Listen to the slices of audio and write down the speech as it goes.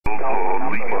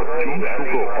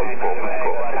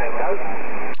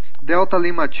Delta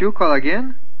Lima 2, call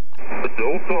again.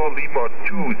 Delta Lima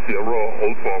 2, Sierra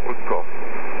Alpha Oscar.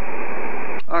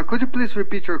 Could you please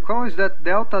repeat your call? Is that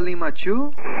Delta Lima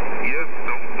 2? Yes,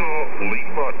 Delta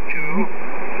Lima 2,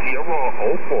 Sierra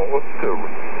Alpha Oscar.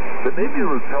 The name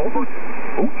here is Helmut,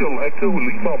 Hotel Echo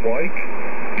Lima Mike,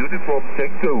 Uniform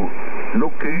Tango.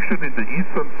 Location in the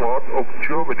eastern part of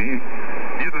Germany,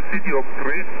 near the city of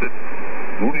Dresden.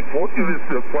 The report here is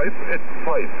 5 and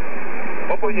 5.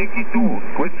 Papa Yankee 2,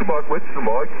 question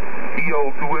mark,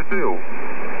 EL2SL.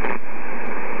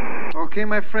 Okay,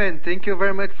 my friend, thank you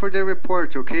very much for the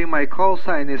report, okay? My call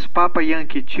sign is Papa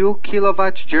Yankee 2,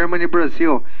 Kilowatt, Germany,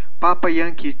 Brazil. Papa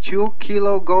Yankee 2,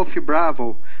 Kilo Golf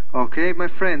Bravo. Okay, my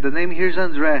friend, the name here is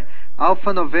André.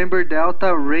 Alpha November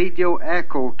Delta Radio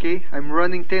Echo, okay? I'm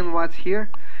running 10 watts here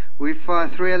with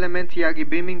 3-element Yagi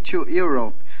beaming to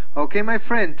Europe. Okay, my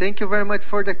friend, thank you very much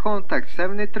for the contact.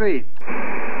 73.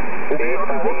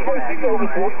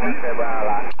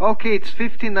 Okay, it's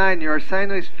 59. Your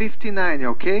signal is 59,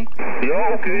 okay?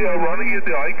 Yeah, okay, I'm running here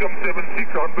the ICOM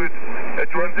 7600, a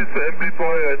transistor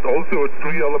amplifier and also a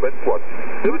 3-element quad.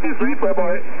 73,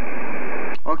 bye-bye.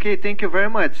 Okay, thank you very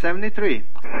much. 73.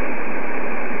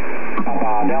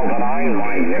 Papa Delta 9,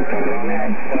 Mike Victor Romeo.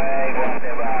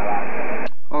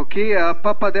 Okay,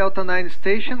 Papa Delta 9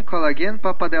 station, call again,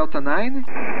 Papa Delta 9.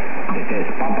 This is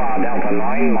Papa Delta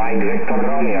 9, Mike Victor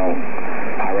Romeo.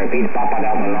 I repeat, Papa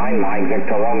Delta 9, Mike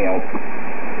Victor Romeo.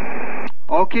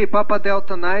 Okay, Papa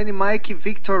Delta 9, Mike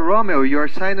Victor Romeo, your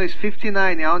signal is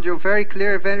 59, audio very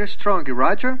clear, very strong,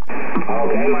 roger?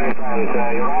 Okay, my friend,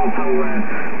 you're also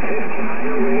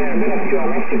 59 over here, a bit of pure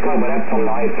Mexico, but that's on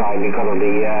my side because of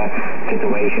the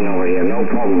situation over here, no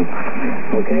problem.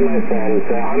 Okay, my friends,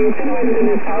 I'm situated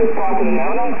in the south part of the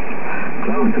Netherlands,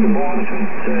 close to the border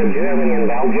between Germany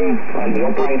and Belgium, and the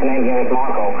operator name here is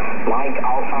Marco, Mike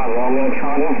Alpha Romeo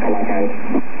Charlie, come my friend.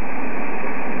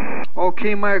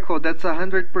 Okay, Marco, that's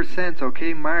 100%,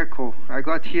 okay, Marco. I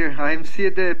got here, I'm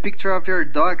seeing the picture of your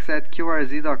dogs at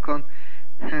QRZ.com.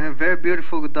 Very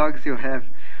beautiful dogs you have.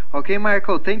 Okay,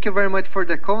 Marco, thank you very much for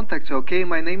the contact, okay?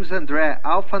 My name is André,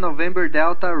 Alpha November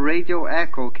Delta Radio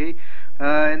Echo, okay?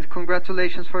 And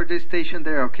congratulations for the station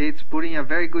there, okay? It's putting a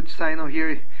very good signal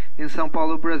here in São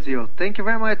Paulo, Brazil. Thank you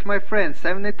very much, my friend.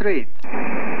 73.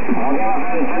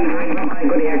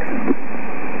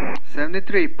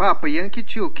 73, Papa, Yankee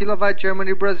 2, Kilowatt,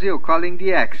 Germany, Brazil, calling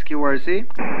the X, QRZ.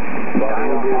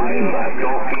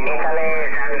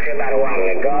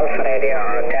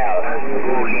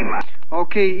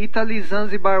 Okay, Italy,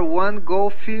 Zanzibar 1,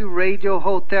 Golf Radio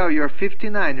Hotel, you're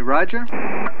 59, roger?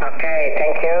 Okay,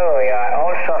 thank you. You are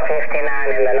also 59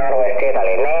 in the Northwest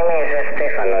Italy. Name is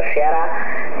Stefano, Sierra,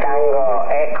 Tango,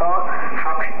 Echo,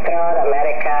 Foxtrot,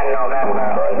 America, November,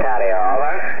 Ontario,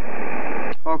 over.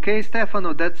 Okay,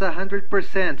 Stefano, that's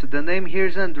 100%. The name here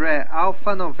is André,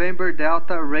 Alpha November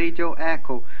Delta Radio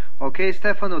Echo. Okay,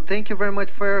 Stefano, thank you very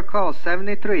much for your call.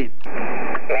 73.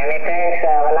 Many thanks.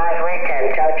 Have a nice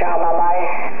weekend. Ciao, ciao.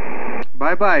 Bye-bye.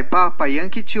 Bye-bye. Papa,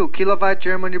 Yankee 2, Kilowatt,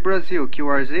 Germany, Brazil.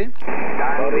 QRZ.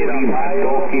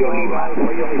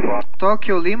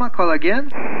 Tokyo Lima, call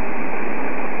again.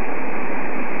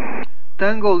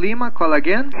 Tango Lima, call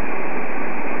again.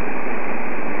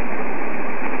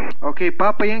 Okay,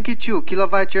 Papa Yankee 2,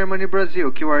 Kilowatt, Germany,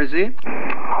 Brazil. QRZ.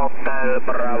 Hotel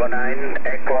Bravo 9,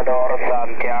 Ecuador,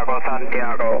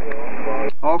 Santiago.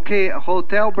 Okay,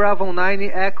 Hotel Bravo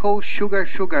 9, Echo, Sugar,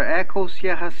 Echo,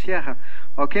 Sierra.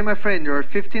 Okay, my friend, you're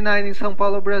 59 in São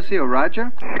Paulo, Brazil,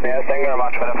 roger? Yes, thank you very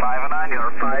much for the 5 and 9.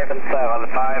 You're 5 and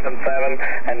 7,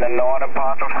 in the northern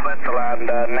part of Switzerland.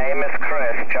 Name is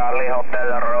Chris, Charlie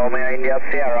Hotel Romeo India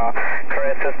Sierra.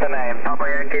 Chris is the name. Papa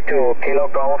Yankee 2, Kilo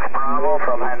Golf Bravo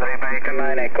from Henry Bacon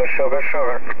 9, Echo Sugar.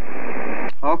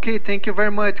 Okay, thank you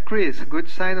very much, Chris. Good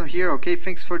signal here, okay?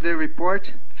 Thanks for the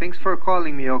report. Thanks for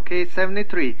calling me, okay?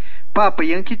 73. Papa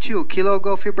Yankee 2, Kilo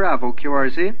Golf Bravo,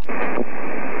 QRZ.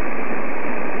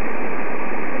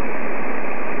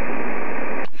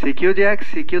 CQDX,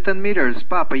 CQ 10 meters.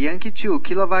 Papa Yankee 2,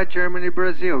 Kilowatt, Germany,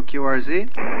 Brazil, QRZ.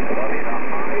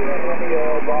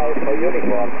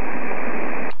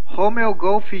 Romeo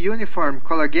Golf Uniform,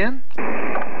 call again.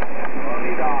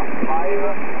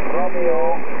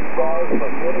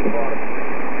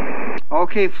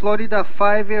 Okay, Florida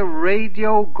 5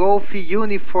 Radio Golf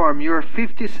Uniform, you're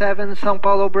 57 São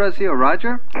Paulo, Brazil,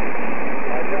 roger?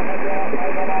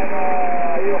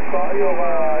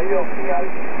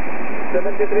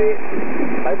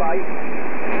 Bye-bye.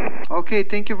 Okay,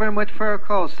 thank you very much for your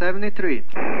call. 73.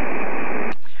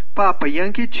 Papa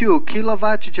Yankee 2,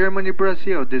 Kilowatt, Germany,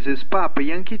 Brazil. This is Papa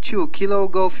Yankee 2, Kilo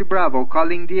Golf Bravo,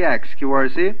 calling the X,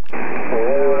 QRZ.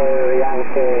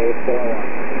 Yankee,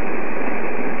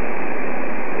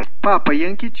 Papa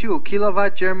Yankee 2,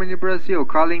 Kilowatt Germany Brazil,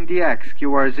 calling DX,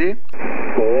 QRZ.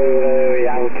 Zulu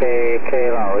Yankee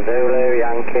Kilo, Zulu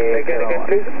Yankee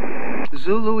Kilo.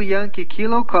 Zulu Yankee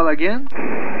Kilo, call again. 2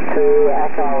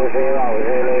 Echo 0,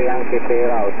 Zulu Yankee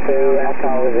Kilo, 2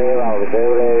 Echo 0,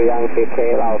 Zulu Yankee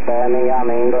Kilo, Birmingham,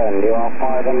 England, you are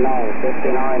 5 and 9,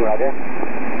 59, Roger.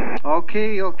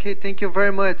 Okay, thank you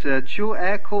very much. 2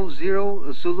 Echo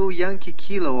 0 Zulu Yankee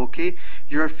Kilo, okay?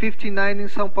 You're 59 in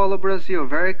São Paulo, Brazil.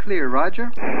 Very clear, Roger?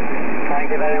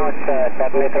 Thank you very much, sir.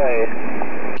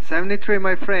 73. 73,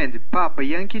 my friend. Papa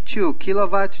Yankee 2,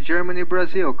 Kilowatt Germany,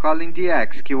 Brazil, calling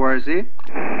DX, QRZ.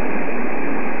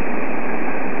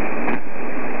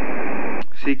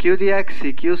 CQ DX,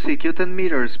 CQ 10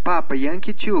 meters. Papa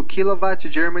Yankee 2, Kilowatt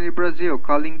Germany, Brazil,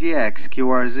 calling DX,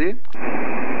 QRZ.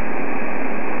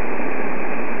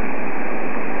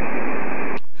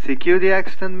 CQ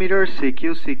DX 10 meters,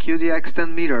 CQ DX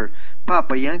 10 meter.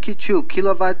 Papa Yankee 2,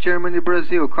 Kilowatt Germany,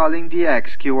 Brazil, calling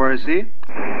DX, QRZ.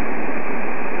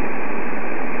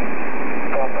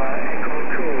 Papa Echo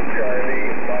 2,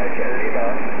 Charlie, Mike Lima.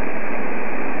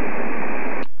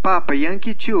 Papa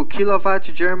Yankee 2, Kilowatt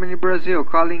Germany, Brazil,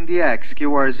 calling DX,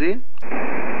 QRZ. This is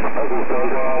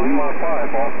Delta Lima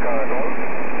 5, Oscar Golf.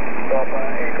 Papa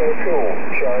Echo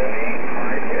 2, Charlie,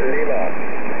 Mike Lima.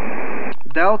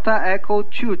 Delta Echo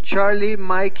 2, Charlie,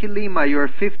 Mike Lima, you're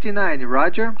 59,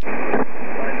 Roger?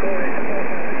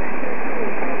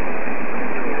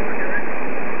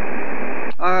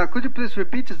 Could you please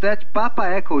repeat, is that Papa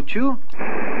Echo 2?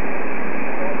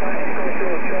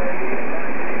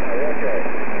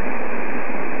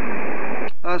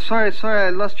 Sorry, I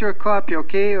lost your copy,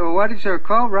 okay? What is your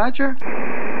call, Roger?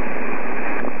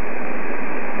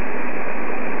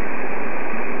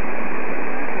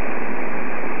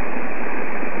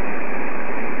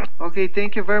 Okay,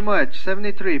 thank you very much.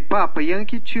 73, Papa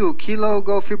Yankee 2, Kilo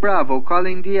Golf Bravo,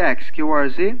 calling DX,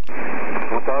 QRZ.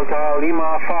 Delta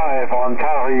Lima 5,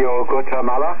 Ontario,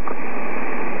 Guatemala.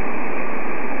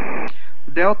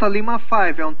 Delta Lima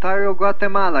 5, Ontario,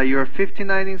 Guatemala, you're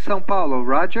 59 in São Paulo,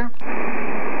 Roger?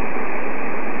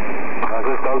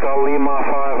 This is Delta Lima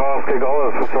 5, Oscar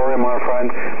Golf. Sorry, my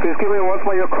friend. Please give me once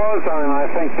more your call sign, I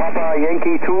think Papa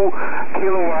Yankee 2,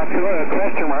 Kilowatt,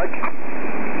 question mark.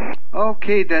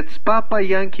 Okay, that's Papa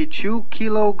Yankee 2,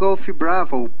 Kilo Golf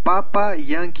Bravo. Papa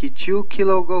Yankee 2,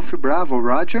 Kilo Golf Bravo,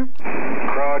 Roger?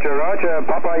 Roger.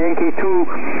 Papa Yankee 2,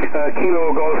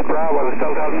 Kilo Golf Bravo.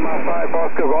 Delta Lima 5,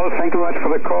 Oscar Golf. Thank you very much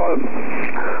for the call.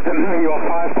 You're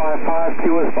 555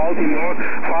 QS Baltimore,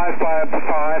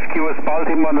 555 QS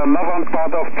Baltimore, the northern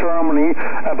part of Germany,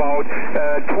 about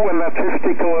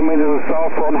 250 kilometers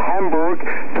south from Hamburg,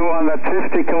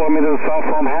 250 kilometers south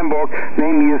from Hamburg.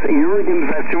 Name is Jürgen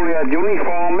Vesulia.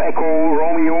 Uniform Echo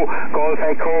Romeo Golf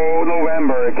Echo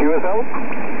November. QSL?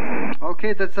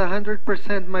 Okay, that's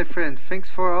 100%, my friend. Thanks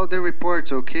for all the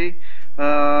reports, okay?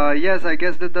 Yes, I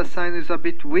guess that the sign is a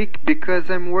bit weak because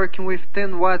I'm working with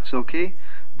 10 watts, okay?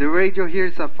 The radio here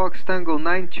is a Fox Tango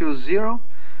 920,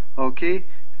 okay?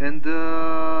 And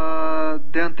the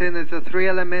antenna is a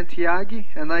 3-element Yagi,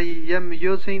 and I am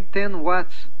using 10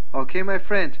 watts, okay, my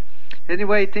friend?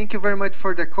 Anyway, thank you very much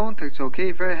for the contact,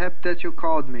 okay? Very happy that you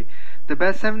called me. The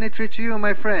best 73 to you,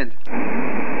 my friend.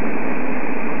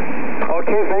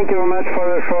 Okay, thank you very much for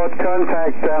the short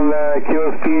contact, and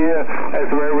QSP is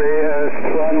very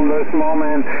strong this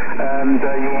moment, and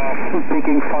you are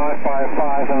speaking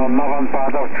 555 in the northern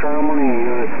part of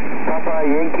Germany. Papa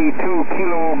Yankee 2,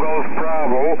 Kilo Golf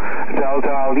Bravo,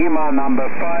 Delta Lima number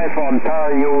 5,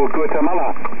 Ontario,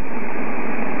 Guatemala.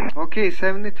 Okay,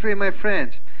 73, my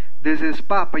friend. This is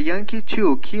Papa Yankee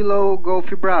 2, Kilo Golf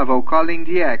Bravo, calling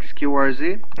DX,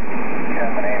 QRZ.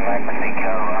 Germany,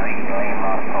 Mexico,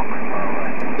 Lima, Fox,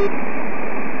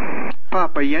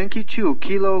 Papa Yankee 2,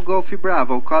 Kilo Golf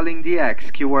Bravo, calling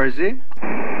DX, QRZ.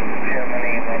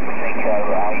 Germany, Mexico,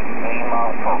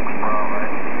 Lima, Fox,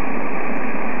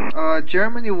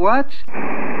 Germany what?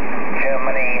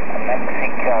 Germany,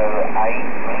 Mexico, 8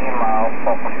 Lima,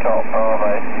 Foxtrot,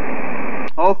 Bravo.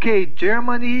 Okay,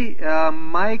 Germany,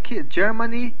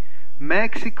 Germany,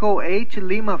 Mexico 8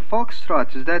 Lima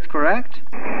Foxtrot, is that correct?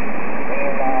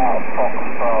 Lima, Fox,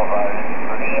 Bravo.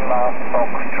 Lima,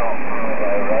 Foxtrot,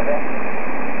 Bravo,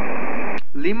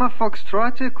 Lima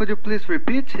Foxtrot, could you please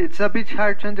repeat? It's a bit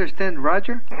hard to understand,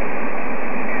 Roger.